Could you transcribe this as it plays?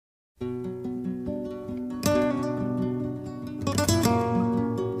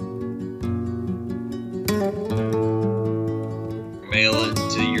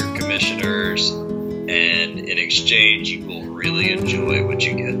exchange, you will really enjoy what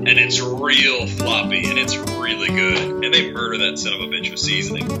you get. And it's real floppy, and it's really good. And they murder that son of a bitch with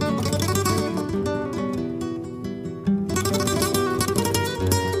seasoning.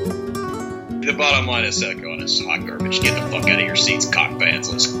 The bottom line is going, it's hot garbage. Get the fuck out of your seats, cock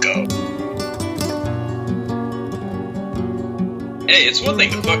fans. Let's go. Hey, it's one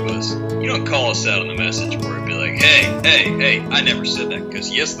thing to fuck with us. You don't call us out on the message board and be like, hey, I never said that.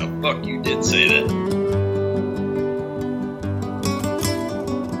 Because yes, the fuck you did say that.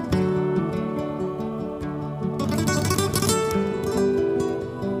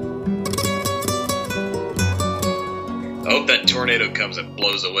 I hope that tornado comes and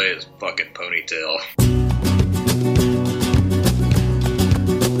blows away his fucking ponytail.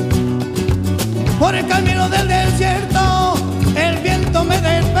 Por el camino del desierto, el viento me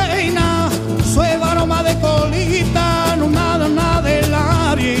despeina, suave aroma de colita, nada del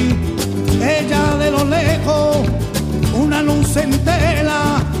aire. Ella de lo lejos, una luz en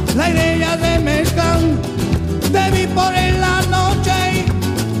tela, la idea de mezclan, debí por en la noche,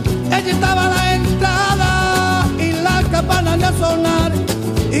 ella estaba a la entrada y la campana de sonar,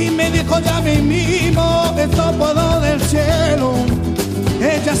 y me dijo ya mismo, esto puedo del cielo.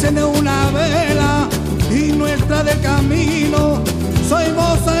 Ella enciende una vela y nuestra del camino. Soy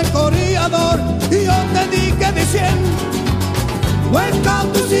vos el corredor y yo te dije diciendo,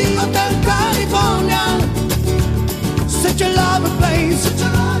 welcome to the Hotel California. Such a lovely place,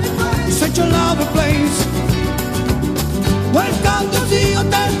 such a lovely place. Welcome to the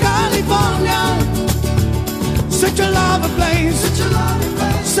Hotel California. Such a lovely place,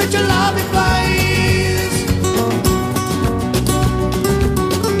 such a lovely place.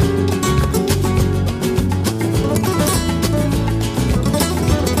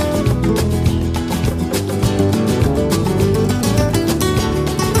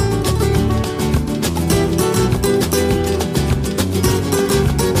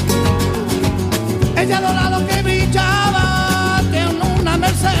 Ella dorado que brillaba, tiene una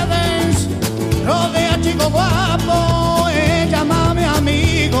Mercedes, rodea chico guapo, ella mami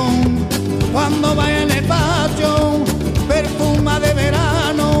amigo, cuando va en el patio, perfuma de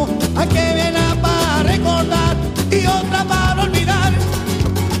verano, a que viene para recordar y otra para olvidar,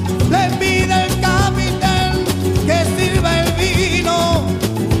 le pide el capitán que sirva el vino,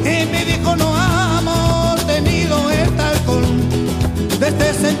 y me dijo no amo tenido este alcohol,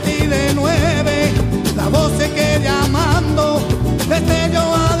 desde sentí de 9, la voz se queda llamando, desde yo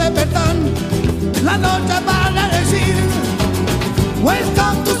a despertar, la noche para decir,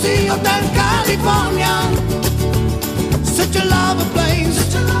 welcome to the Hotel California, such a lovely place,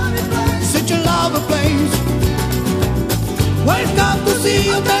 such a lovely place, welcome to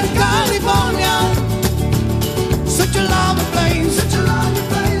the Hotel California, such a lovely place, such a lovely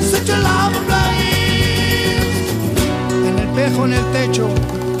place, such a lovely place. En el espejo en el techo,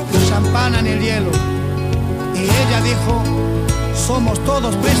 champán en el hielo, y ella dijo, somos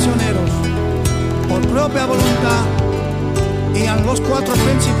todos prisioneros, por propia voluntad, y a los 4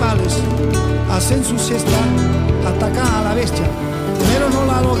 principales hacen su siesta, atacan a la bestia, pero no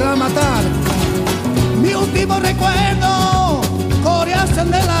la logran matar. Mi último recuerdo,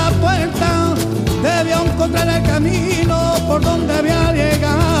 corriesen de la puerta, debió encontrar el camino por donde había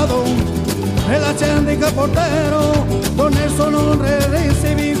llegado. El de portero, con eso no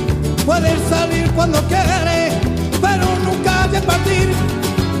recibir, puede salir cuando quiere, pero nunca de partir.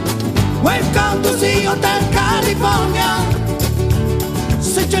 Welcome to the Hotel California,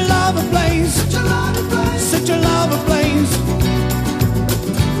 such a lovely place, such a lovely place, such a lovely place.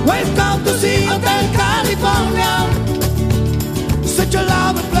 Welcome to the Hotel California, such a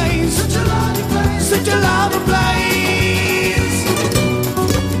lovely place, such a lovely place, such a lovely place.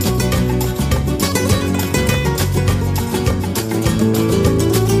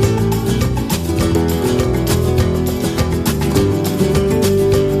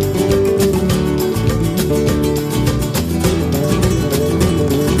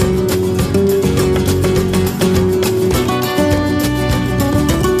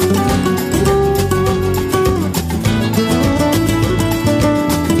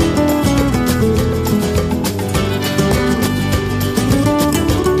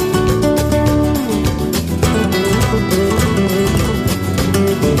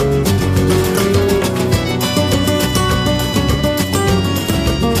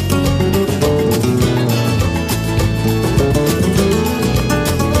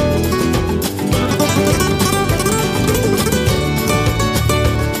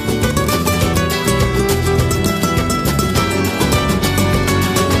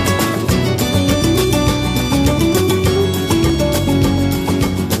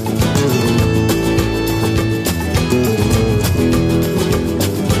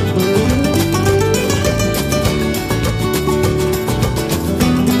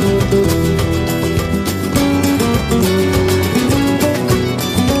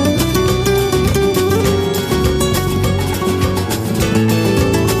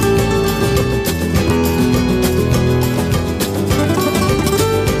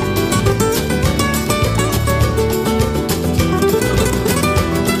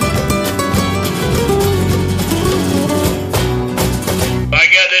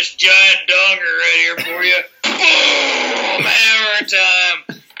 this giant donger right here for you. Boom! Hammer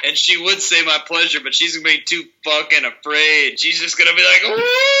time. And she would say my pleasure, but she's going to be too fucking afraid. She's just going to be like,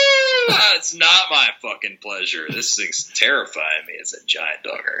 woo! It's not my fucking pleasure. This thing's terrifying me. It's a giant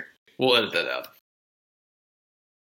donger. We'll edit that out.